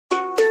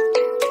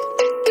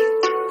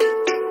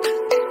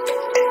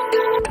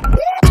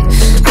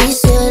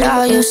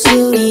Are you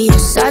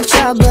serious? I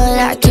try but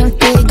I can't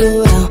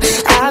figure out.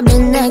 I've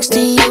been next to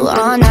you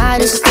all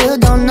night and still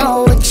don't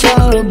know what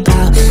you're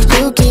about.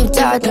 You keep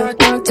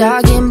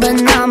talking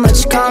but not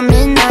much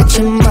coming out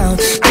your mouth.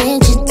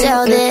 Can't you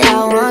tell that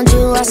I want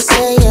you? I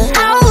say yeah.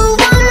 I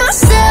would want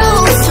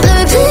myself,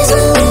 baby, please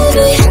believe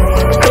me.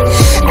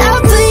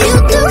 I'll put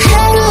you through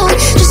hell,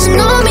 just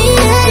know me,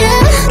 yeah, yeah.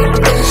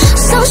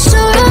 So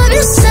sure of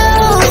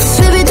yourself,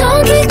 baby,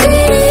 don't get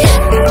greedy.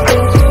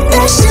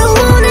 That shit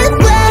want it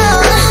well,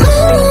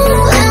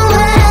 and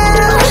well.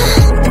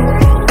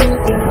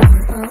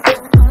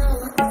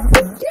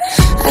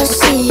 I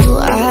see you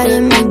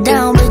eyeing me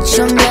down, but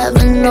you'll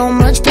never know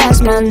much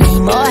past my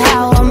name or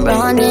how I'm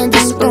running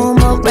this room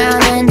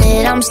around, and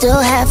that I'm still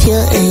half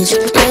your age.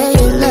 Yeah,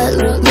 you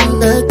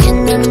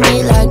looking at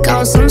me like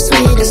I'm some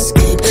sweet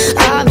escape.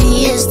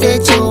 Obvious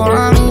that you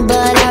want me,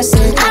 but I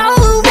said I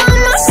would want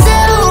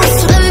myself,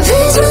 baby,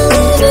 please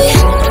believe me.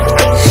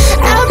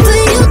 I'll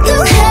put you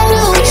through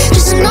hell,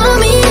 just know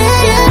me,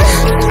 yeah, yeah.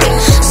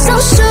 So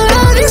sure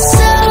of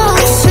yourself,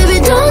 baby,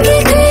 don't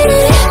get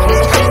greedy.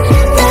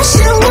 That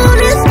shit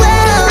want it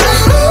well,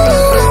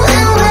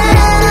 and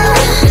well.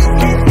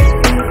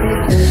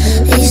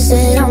 He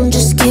said I'm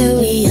just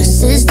curious,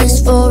 is this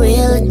for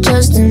real or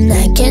just an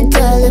act? Can't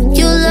tell if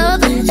you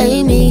love or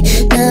hate me,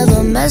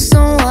 never met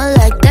someone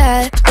like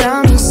that.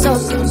 Got me so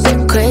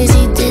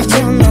crazy, did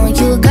you know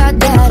you got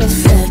that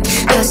effect?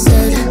 I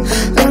said,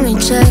 let me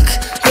check,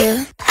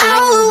 yeah. I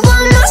would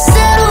want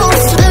myself,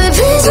 baby,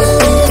 please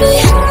believe me.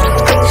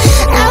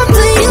 I'll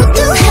put you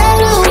through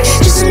hell,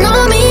 just know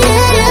me,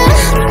 yeah, yeah.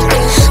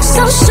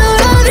 So sure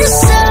of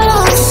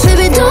yourself,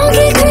 baby, don't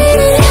get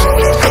greedy.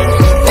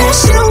 That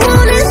shit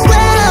want it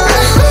well,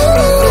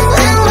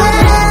 and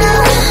well.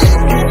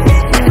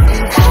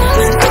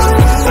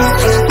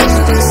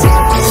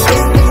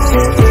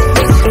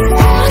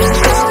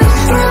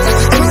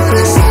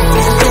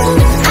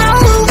 I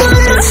would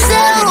want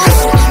myself.